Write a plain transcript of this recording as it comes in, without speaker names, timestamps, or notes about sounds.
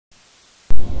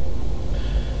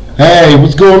Hey,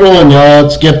 what's going on, y'all?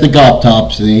 It's Skeptic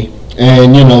Autopsy,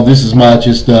 and this is my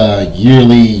just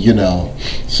yearly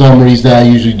summaries that I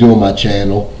usually do on my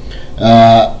channel.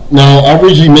 Now, I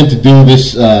originally meant to do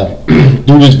this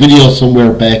do this video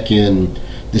somewhere back in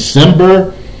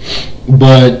December,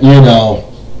 but I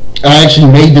actually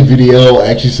made the video. I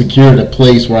actually secured a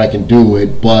place where I can do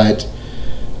it, but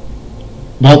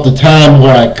about the time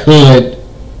where I could,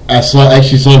 I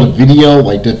actually saw the video,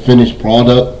 like the finished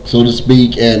product, so to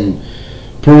speak, and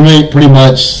pretty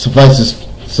much suffice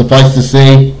to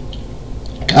say,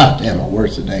 God damn, my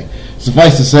words today.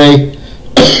 Suffice to say,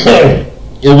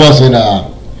 it wasn't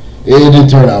it didn't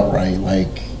turn out right.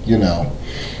 Like,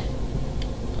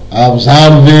 I was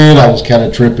out of it. I was kind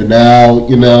of tripping out.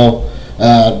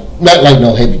 Not like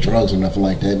no heavy drugs or nothing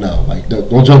like that. No, like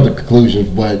don't jump to conclusions,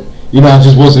 but I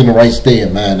just wasn't in the right state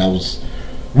of mind. I was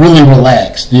really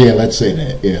relaxed. Yeah, let's say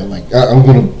that. Yeah, like I'm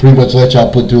gonna pretty much let y'all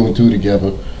put two and two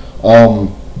together.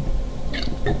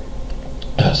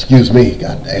 Excuse me.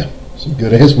 Goddamn, some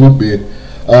good ass root beer.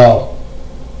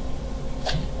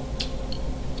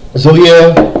 So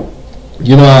yeah,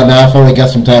 now I finally got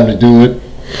some time to do it.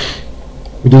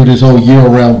 We do this whole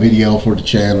year-round video for the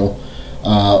channel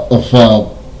of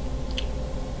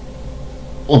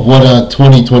what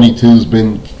 2022 has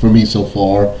been for me so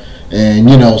far. And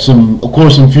of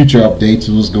course some future updates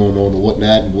of what's going on and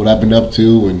whatnot, and what I've been up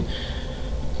to, and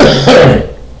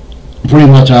pretty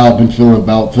much how I've been feeling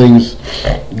about things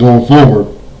going forward.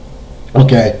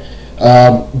 Okay,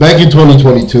 back in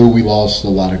 2022, we lost a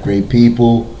lot of great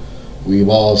people. We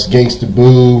lost Gangsta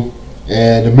Boo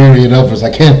and a myriad others I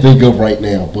can't think of right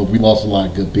now, but we lost a lot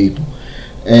of good people.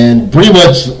 And pretty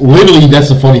much, literally, that's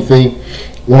the funny thing.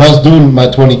 When I was doing my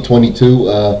 2022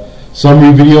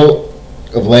 summary video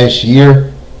of last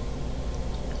year,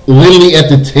 literally at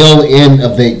the tail end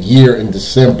of that year in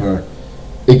December,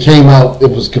 it came out,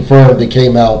 it was confirmed, it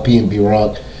came out, PNB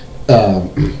Rock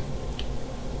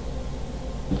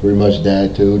pretty much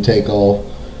died too, Takeoff.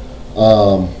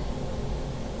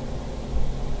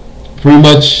 Pretty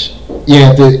much, yeah,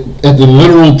 at the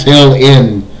literal tail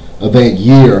end of that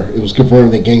year, it was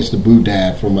confirmed that Gangsta Boo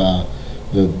died from the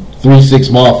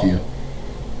 3-6 Mafia.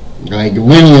 Like,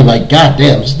 literally, like,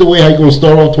 goddamn, this is the way how you gonna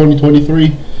start off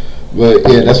 2023? But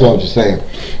yeah, that's what I'm just saying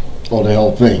on the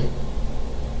whole thing.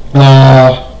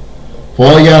 For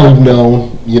all y'all who've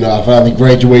known, I finally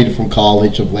graduated from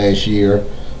college of last year.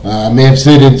 I may have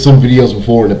said it in some videos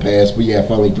before in the past, but yeah, I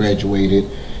finally graduated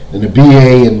in a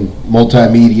BA in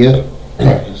multimedia.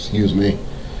 Excuse me.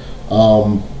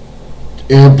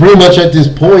 And pretty much at this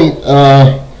point,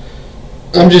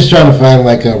 I'm just trying to find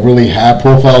like a really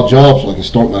high-profile job so I can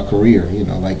start my career.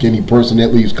 Like any person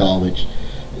that leaves college,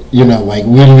 like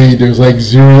literally there's like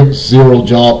zero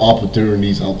job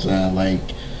opportunities outside. Like,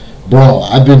 bro,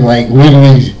 I've been like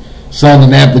literally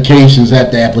signing applications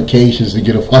after applications to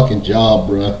get a fucking job,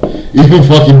 bro. Even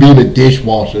fucking being a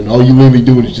dishwasher, and all you literally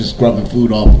doing is just scrubbing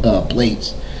food off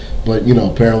plates. But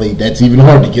apparently that's even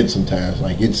hard to get sometimes.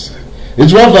 Like it's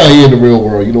rough out here in the real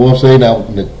world. You know what I'm saying? Out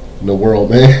in the world,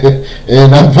 man.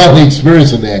 And I'm finally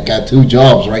experiencing that. Got 2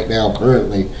 jobs right now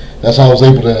currently. That's how I was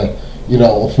able to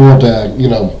afford to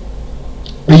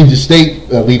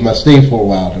leave my state for a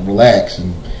while to relax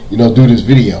and do this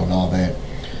video and all that.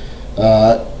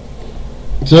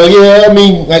 So yeah, I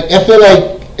mean, like, I feel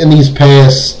like in these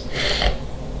past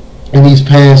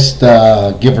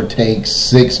give or take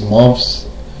 6 months,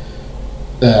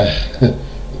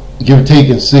 give or take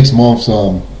in 6 months,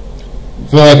 I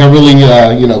feel like I really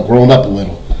grown up a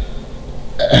little.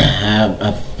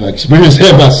 I've experienced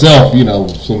that myself,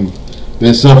 some bit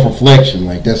of self-reflection.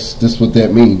 Like that's what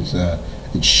that means.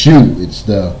 It's Shu. It's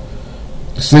the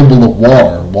symbol of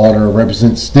water. Water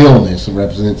represents stillness. It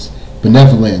represents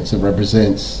benevolence. It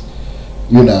represents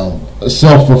a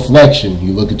self-reflection.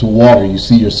 You look into water, you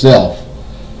see yourself.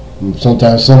 And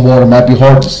sometimes some water might be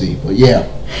hard to see, but yeah,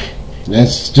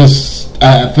 that's just,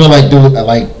 I feel like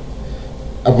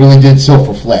I really did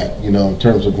self-reflect, in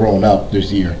terms of growing up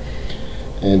this year.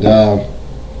 And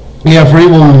yeah, for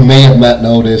anyone who may have not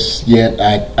noticed yet,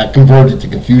 I converted to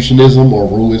Confucianism or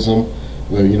Ruism,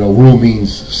 where Ru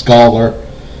means scholar.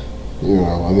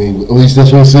 I mean, at least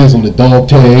that's what it says on the dog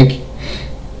tag.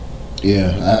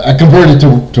 Yeah, I converted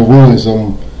to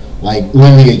Ruism like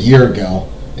literally a year ago,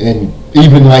 and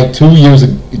even like 2 years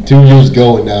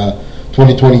ago in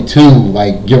 2022,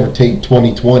 like give or take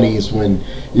 2020 is when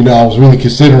I was really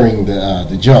considering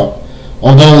the jump.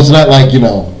 Although it's not like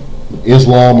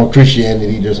Islam or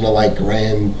Christianity, there's no like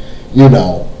grand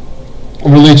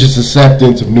religious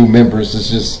acceptance of new members.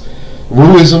 It's just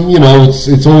Ruism,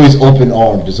 it's always open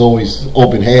armed. It's always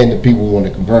open hand that people want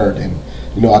to convert, and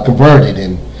I converted,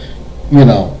 and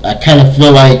I kind of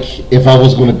feel like if I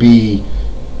was going to be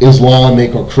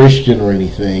Islamic or Christian or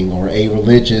anything, or a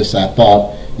religious, I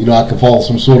thought, I could follow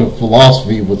some sort of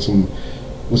philosophy with some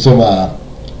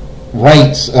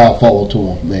rights followed to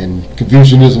them, and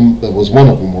Confucianism was one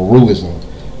of them, or Ruism,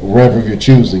 or wherever you're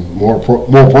choosing. More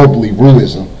appropriately,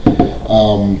 Ruism.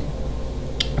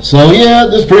 So yeah,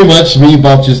 that's pretty much me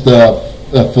about just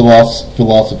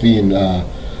philosophy and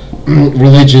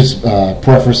religious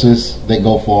preferences. They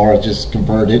go far. I just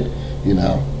converted,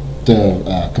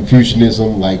 to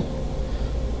Confucianism like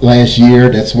last year.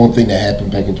 That's one thing that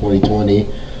happened back in 2020.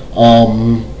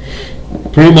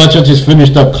 Pretty much, I just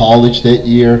finished up college that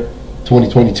year,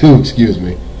 2022. Excuse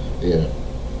me. Yeah.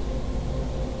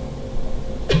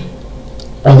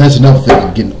 Oh, that's another thing.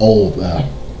 I'm getting old.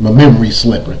 My memory's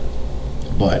slipping.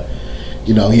 But,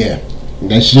 yeah,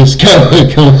 that's just kind of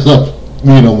what comes up,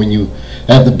 when you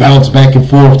have to bounce back and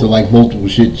forth to like multiple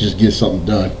shit, just get something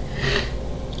done.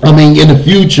 I mean, in the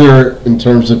future, in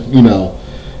terms of,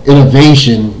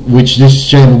 innovation, which this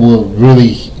channel will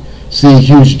really see a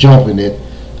huge jump in it,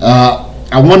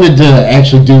 I wanted to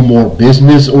actually do more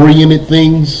business-oriented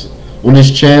things on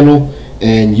this channel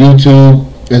and YouTube,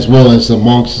 as well as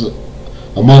amongst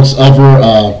other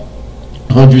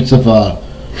hundreds of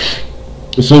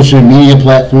social media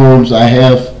platforms I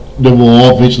have that will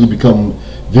all eventually become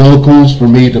vehicles for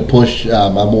me to push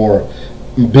my more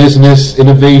business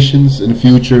innovations in the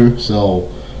future. So,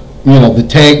 the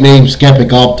tag name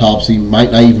Skeptic Autopsy might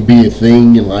not even be a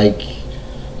thing in like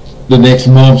the next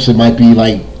months. It might be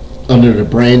like under the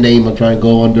brand name I'm trying to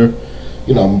go under.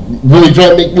 I'm really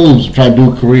trying to make moves. I'm trying to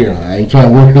do a career. I ain't trying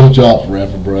to work no job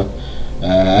forever, bro.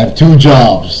 I have 2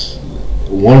 jobs.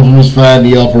 One of them is fine,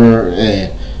 the other,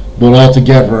 but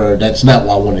altogether, that's not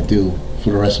what I want to do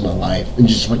for the rest of my life, and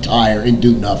just retire and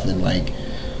do nothing. Like,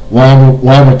 when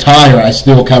I retire, I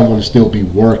still kind of want to still be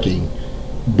working,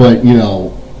 but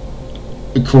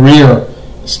career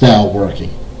style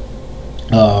working.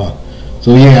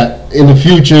 So yeah, in the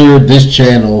future, this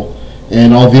channel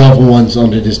and all the other ones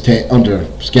under under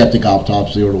Skeptic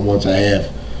Autopsy, or the ones I have,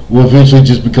 will eventually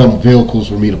just become vehicles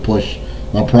for me to push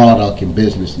my product and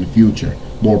business in the future,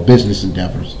 more business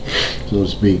endeavors, so to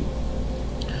speak.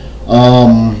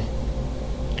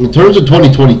 In terms of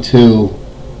 2022,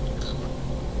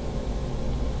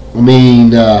 I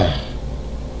mean,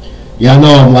 yeah, I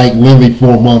know I'm like literally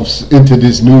 4 months into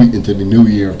the new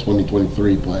year of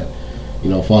 2023, but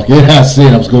fuck it. I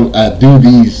said I do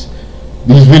these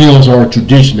videos are a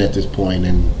tradition at this point,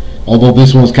 and although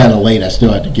this one's kind of late, I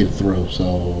still had to get through.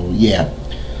 So yeah,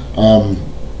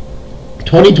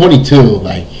 2022,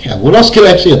 like, what else can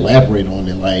I actually elaborate on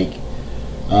it? Like,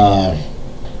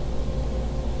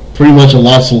 pretty much a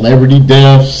lot of celebrity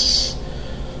deaths.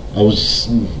 I was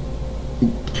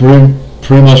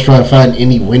pretty much trying to find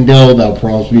any window that would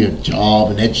promise me a job,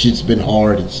 and that shit's been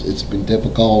hard. It's been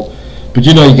difficult, but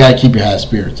you gotta keep your high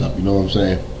spirits up. You know what I'm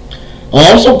saying?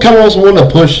 I also kind of want to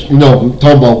push.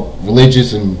 Talking about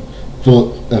religious and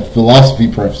philosophy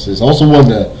preferences. I also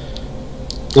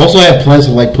had plans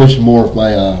to like push more of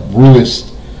my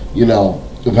Ruist,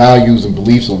 values and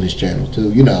beliefs on this channel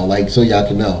too. Like, so y'all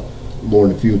can know more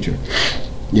in the future.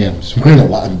 Yeah, I'm just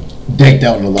wearing decked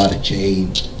out in a lot of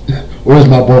jade, or as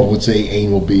my brother would say,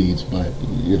 anal beads. But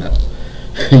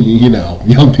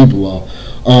young people are.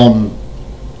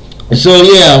 So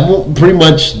yeah, pretty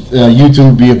much YouTube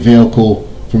would be a vehicle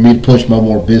for me to push my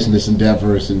more business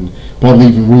endeavors and probably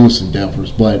even Ruist endeavors.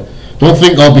 But don't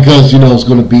think because it's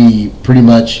going to be pretty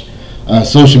much a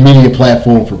social media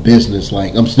platform for business.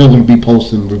 Like, I'm still going to be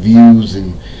posting reviews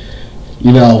and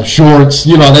shorts.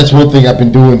 That's one thing I've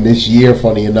been doing this year.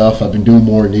 Funny enough, I've been doing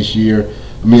more in this year.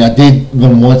 I mean, I did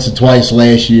them once or twice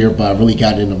last year, but I really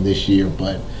got in them this year.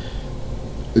 But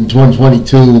in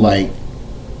 2022, like,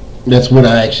 that's when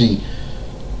I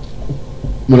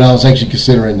was actually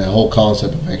considering the whole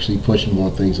concept of actually pushing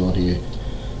more things on here,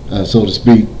 so to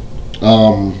speak.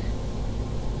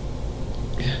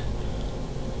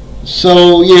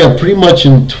 So yeah, pretty much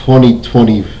in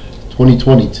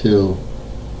 2022,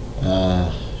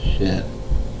 shit.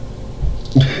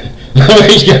 I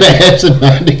just gotta have some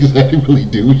mind because I didn't really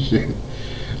do shit.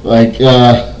 Like,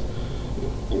 I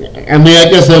mean, I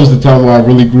guess that was the time where I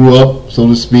really grew up, so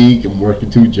to speak. I'm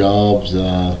working 2 jobs.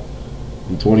 In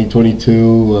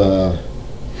 2022,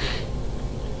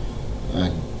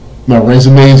 my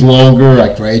resume is longer.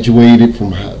 I graduated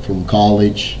from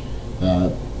college.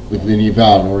 If any of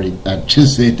y'all I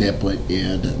just said that, but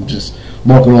yeah, I'm just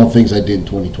marking on things I did in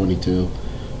 2022.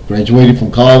 Graduated from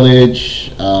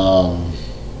college. I'm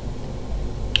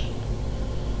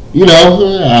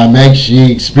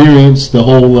actually experienced the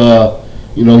whole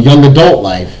young adult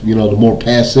life, the more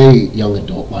passe young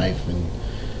adult life, and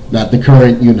not the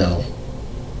current,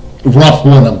 rough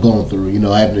one I'm going through,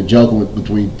 having to juggle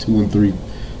between two and three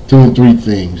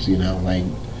things, like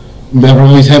never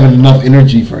always having enough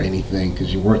energy for anything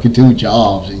because you're working 2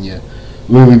 jobs and you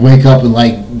literally wake up at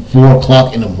like 4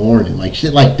 o'clock in the morning, like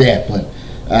shit like that. But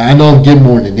I know I'm getting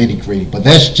more in the nitty gritty, but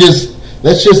that's just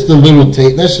the little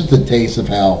taste. That's just a taste of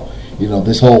how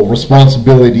this whole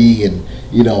responsibility and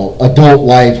adult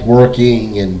life,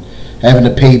 working and having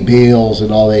to pay bills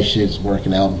and all that shit is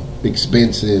working out,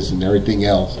 expenses and everything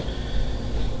else.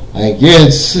 Like, yeah,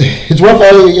 it's rough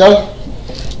out here, y'all.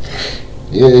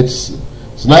 It's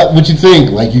not what you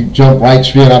think. Like, you jump right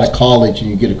straight out of college and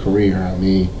you get a career. I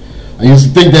mean, I used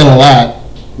to think that a lot,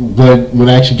 but when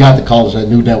I actually got to college, I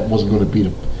knew that wasn't going to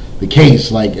be the case.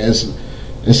 Like, as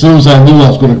soon as I knew I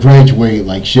was going to graduate,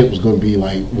 like, shit was going to be,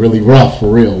 like, really rough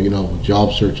for real,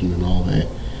 job searching and all that.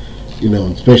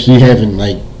 Especially having,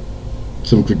 like,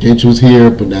 some credentials here,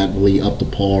 but not really up to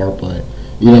par. But,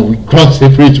 we cross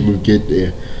that bridge when we get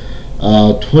there.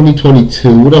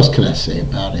 2022, what else can I say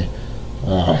about it?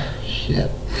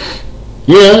 Shit.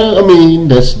 Yeah, I mean,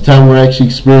 that's the time where I actually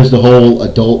experienced the whole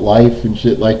adult life and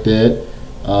shit like that.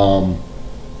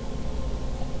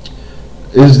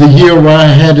 It was the year where I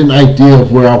had an idea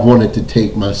of where I wanted to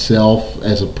take myself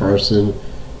as a person,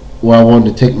 where I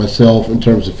wanted to take myself in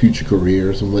terms of future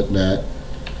careers and whatnot.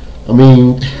 I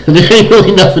mean, there ain't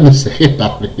really nothing to say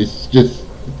about it. It's just,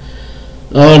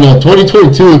 I don't know,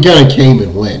 2022, it kind of came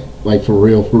and went. Like, for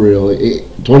real.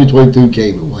 2022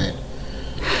 came and went.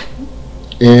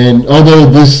 And although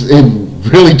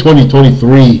really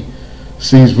 2023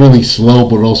 seems really slow,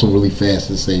 but also really fast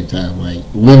at the same time. Like,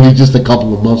 literally just a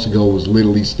couple of months ago was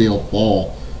literally still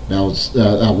fall. Now it's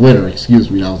winter, excuse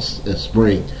me. Now it's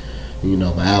spring.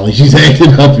 My allergies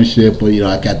acting up and shit, but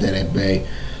I got that at bay.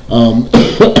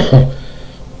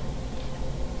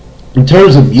 In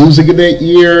terms of music of that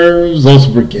year, it was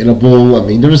also forgettable. I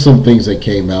mean, there were some things that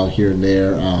came out here and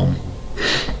there,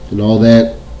 and all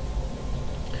that.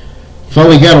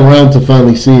 Finally got around to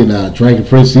finally seeing Dragon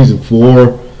Prince Season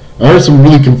 4. I heard some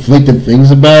really conflicting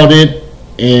things about it,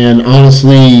 and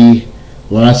honestly,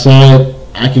 when I saw it,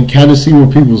 I can kind of see where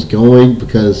people's going,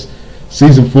 because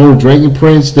Season 4 of Dragon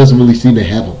Prince doesn't really seem to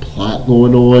have a plot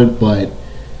going on, but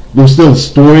there was still a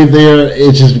story there.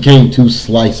 It just became too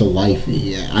slice of life-y.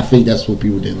 Yeah, I think that's what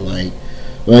people didn't like.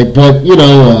 But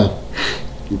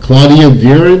Claudia and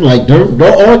Viren, like their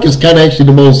arc is kind of actually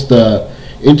the most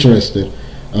interesting.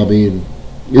 I mean,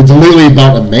 it's literally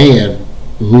about a man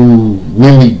who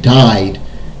literally died,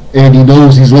 and he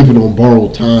knows he's living on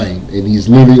borrowed time, and he's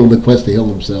literally on the quest to heal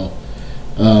himself.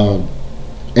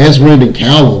 Ezran and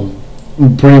Callum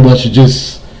pretty much are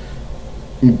just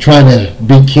trying to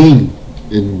be king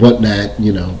and whatnot,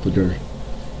 but they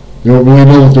don't really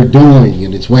know what they're doing,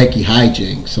 and it's wacky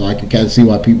hijinks. So I can kind of see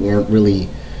why people aren't really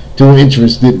too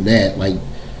interested in that. Like,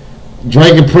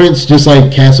 Dragon Prince, just like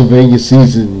Castlevania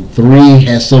Season 3,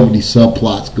 has so many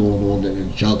subplots going on that they're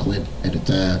juggling at a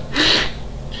time.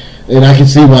 And I can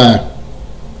see why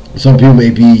some people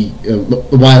may be,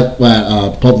 why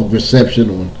public reception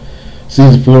on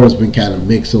Season 4 has been kind of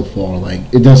mixed so far.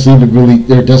 Like, there doesn't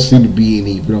seem to be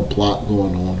any real plot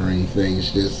going on or anything.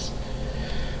 It's just,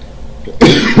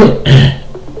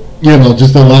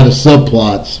 just a lot of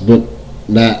subplots, but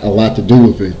not a lot to do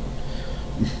with it.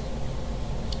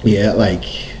 Yeah,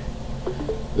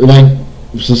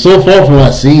 so far from what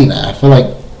I've seen, I feel like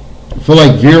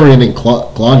Viren and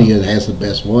Claudia has the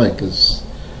best one, because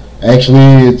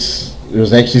actually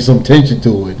there's actually some tension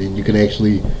to it, and you can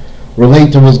actually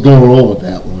relate to what's going on with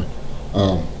that one.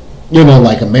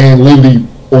 Like a man literally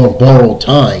on borrowed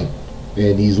time,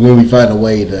 and he's literally finding a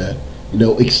way to,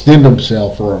 extend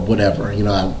himself or whatever.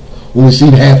 I've only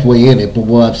seen halfway in it, but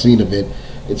what I've seen of it,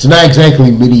 it's not exactly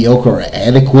mediocre or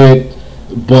adequate,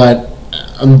 but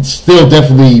I'm still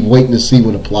definitely waiting to see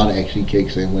when the plot actually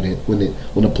kicks in, when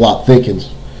the plot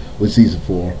thickens with Season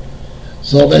 4.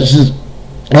 So that's just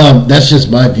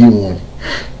my view on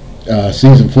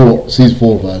Season 4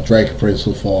 of Dragon Prince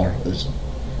so far, as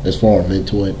far as I'm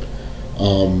into it.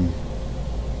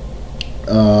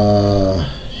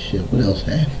 What else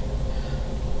happened?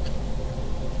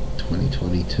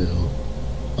 2022.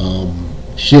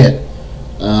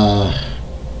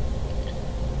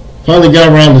 Finally got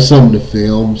around to some of the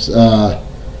films.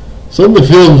 Some of the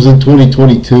films in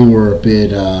 2022 were a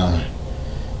bit, I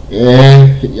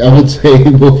would say,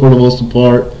 for the most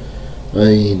part. I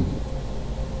mean,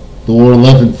 Thor: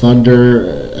 Love and Thunder,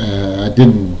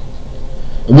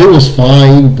 it was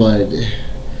fine, but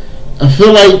I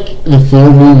feel like the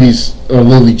Thor movies are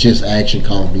literally just action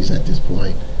comedies at this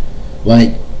point.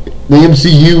 Like, the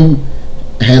MCU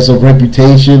has a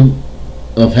reputation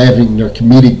of having their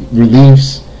comedic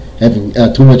reliefs, having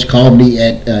too much comedy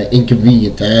at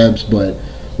inconvenient times, but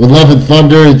with Love and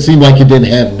Thunder, it seemed like it didn't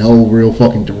have no real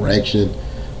fucking direction.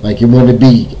 Like, it wanted to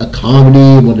be a comedy,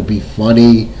 it wanted to be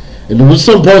funny, and there was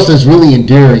some parts that's really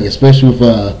endearing, especially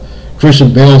with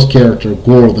Christian Bale's character,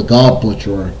 Gorr, the God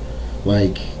Butcher.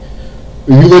 Like,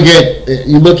 you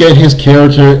look at his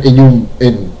character,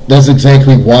 and that's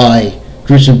exactly why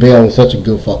Christian Bale is such a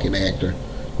good fucking actor.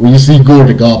 When you see Gorr,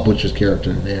 the God Butcher's character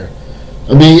in there.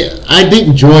 I mean, I did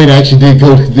enjoy it. I actually did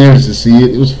go to theaters to see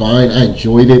it. It was fine. I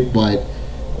enjoyed it, but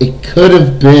it could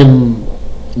have been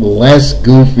less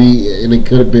goofy, and it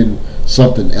could have been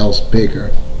something else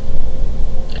bigger.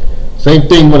 Same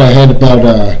thing what I had about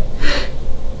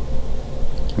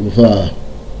with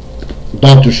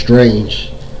Doctor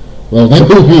Strange. Well, that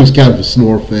movie was kind of a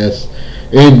snore fest,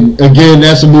 and again,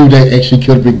 that's a movie that actually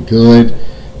could have been good,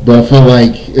 but I feel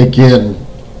like, again,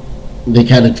 they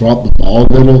kind of dropped the ball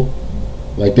a little.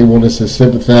 Like, they want us to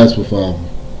sympathize with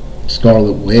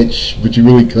Scarlet Witch, but you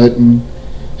really couldn't.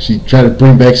 She tried to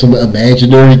bring back some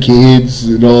imaginary kids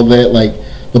and all that. Like,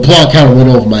 the plot kind of went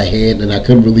over my head, and I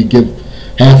couldn't really give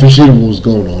half a shit of what was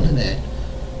going on in that.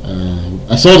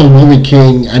 I saw The Woman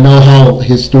King. I know how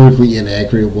historically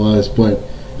inaccurate it was, but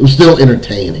it was still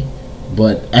entertaining.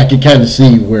 But I could kind of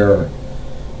see where,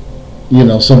 you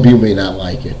know, some people may not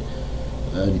like it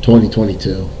in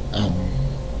 2022.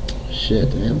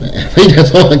 Shit, damn, man. I think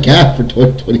that's all I got for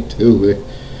 2022,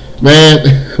 man.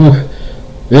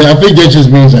 Yeah, I think that just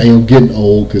means I am getting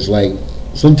old, because, like,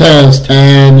 sometimes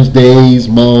times, days,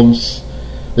 months,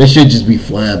 that shit just be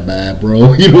flying by,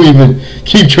 bro. You don't even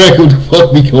keep track of what the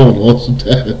fuck be going on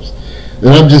sometimes. And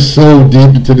I'm just so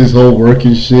deep into this whole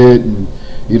working shit, and,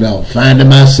 you know, finding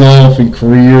myself and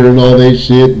career and all that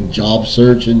shit, and job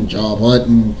searching, job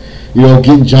hunting, you know,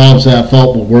 getting jobs that I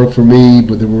thought would work for me,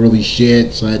 but they were really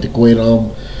shit, so I had to quit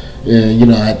them. And, you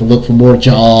know, I had to look for more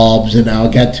jobs, and now I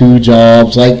got 2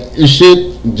 jobs. Like, this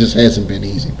shit just hasn't been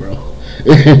easy, bro.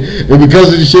 And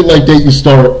because of the shit like that, you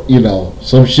start, you know,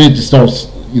 some shit just starts,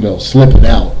 you know, slipping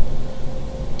out.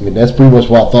 I mean, that's pretty much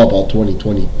what I thought about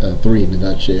 2023 in a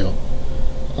nutshell.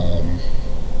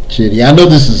 Shit, yeah, I know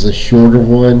this is a shorter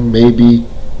one, maybe,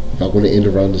 if I'm going to end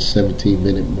around the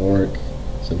 17-minute mark.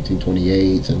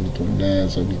 1728, 1729,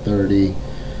 1730.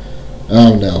 I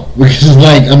don't know. Because,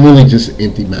 like, I'm really just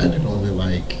empty-minded on it,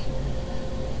 like.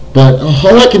 But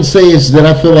all I can say is that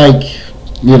I feel like,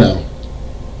 you know,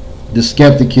 the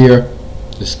skeptic here,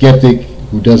 the skeptic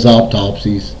who does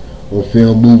autopsies on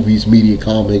film, movies, media,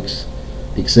 comics,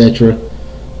 etc.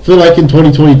 I feel like in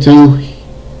 2022,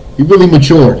 he really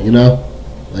matured, you know?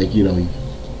 Like, you know, he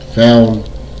found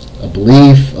a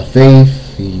belief, a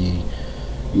faith. He,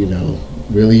 you know,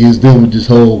 really is dealing with this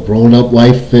whole grown-up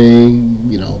life thing,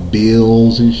 you know,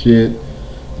 bills and shit,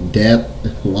 debt,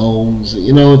 loans,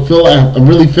 you know, I'm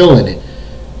really feeling it.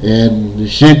 And the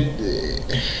shit,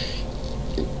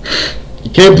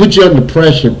 it can't put you under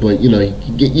pressure, but, you know,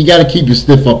 you got to keep your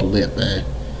stiff upper lip, man.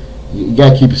 You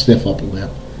got to keep your stiff upper lip.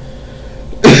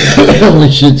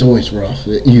 This shit's always rough.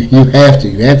 You have to.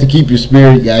 You have to keep your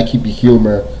spirit, you got to keep your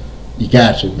humor. You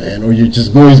got to, man, or you're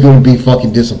just always going to be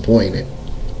fucking disappointed.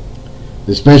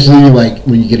 Especially, like,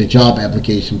 when you get a job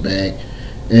application back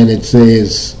and it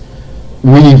says,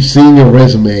 we've seen your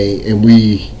resume and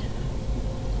we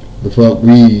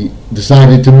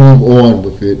decided to move on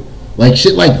with it. Like,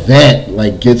 shit like that,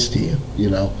 like, gets to you, you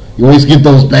know. You always get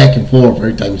those back and forth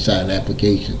every time you sign an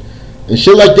application. And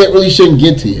shit like that really shouldn't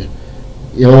get to you.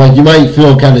 You know, like, you might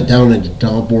feel kind of down in the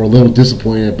dump or a little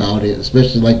disappointed about it,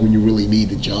 especially, like, when you really need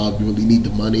the job, you really need the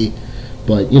money.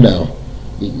 But, you know,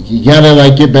 you gotta,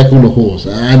 like, get back on the horse.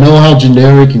 I know how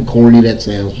generic and corny that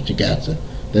sounds, but you got to.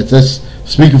 That's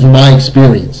speaking from my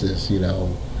experiences, you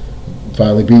know,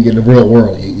 finally being in the real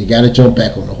world. You gotta jump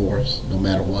back on the horse, no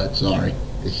matter what. Sorry,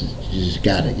 you just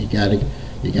got it. You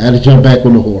gotta jump back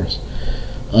on the horse.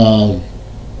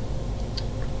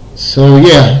 So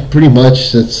yeah, pretty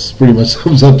much that's pretty much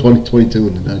sums up 2022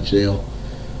 in a nutshell.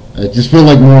 I just feel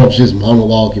like more of just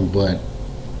monologuing, but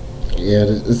yeah,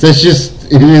 that's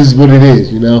just, it is what it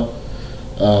is, you know.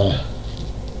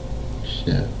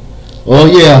 Shit. Well,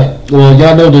 yeah. Well,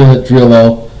 y'all know the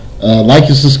drill. Like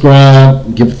and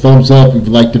subscribe. Give a thumbs up if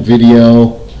you like the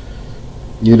video.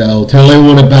 You know, tell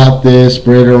everyone about this.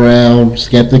 Spread it around.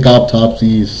 Skeptic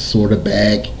Autopsy is sort of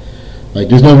back. Like,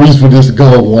 there's no reason for this to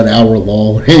go 1 hour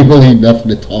long. There ain't really nothing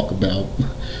to talk about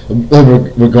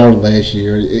regarding last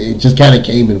year. It just kind of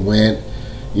came and went.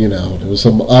 You know, there was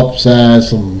some upsides,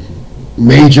 some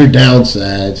major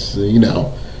downsides. You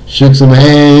know, shook some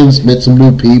hands, met some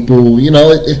new people. You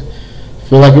know,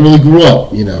 feel like I really grew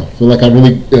up. Feel like I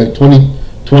really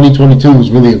 2022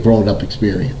 was really a grown up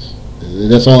experience.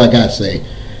 That's all I gotta say.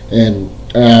 And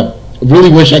really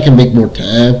wish I could make more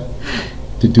time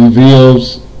to do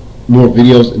more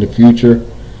videos in the future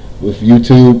with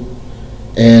YouTube.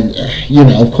 And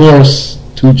of course,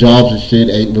 2 jobs and shit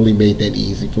ain't really made that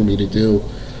easy for me to do.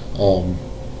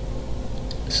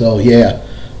 So yeah,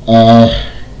 I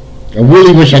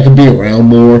really wish I could be around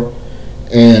more.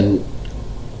 And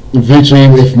eventually,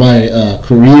 if my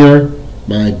career,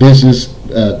 my business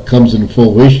comes into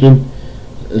fruition,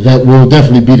 that will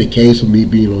definitely be the case with me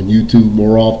being on YouTube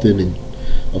more often, and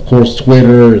of course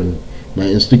Twitter and my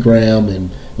Instagram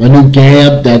and my new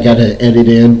Gab that I got to edit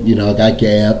in. I got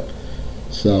Gab,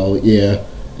 so yeah.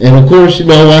 And of course,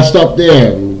 I stopped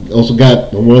there. And also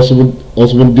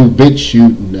want to do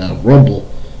BitChute and Rumble,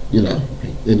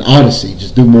 and Odyssey.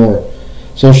 Just do more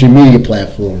social media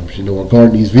platforms,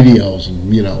 regarding these videos,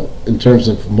 and in terms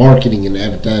of marketing and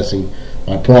advertising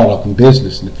my product and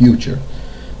business in the future.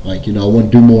 Like, I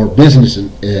want to do more business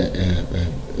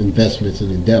investments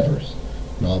and endeavors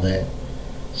and all that.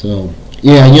 So,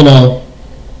 yeah,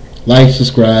 like,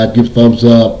 subscribe, give thumbs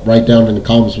up, write down in the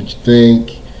comments what you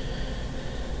think.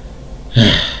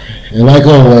 And like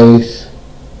always,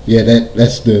 yeah,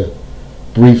 that's the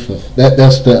brief of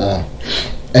that's the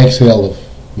exhale of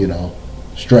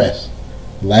stress.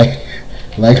 Like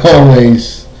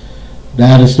always,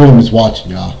 now the storm is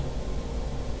watching y'all.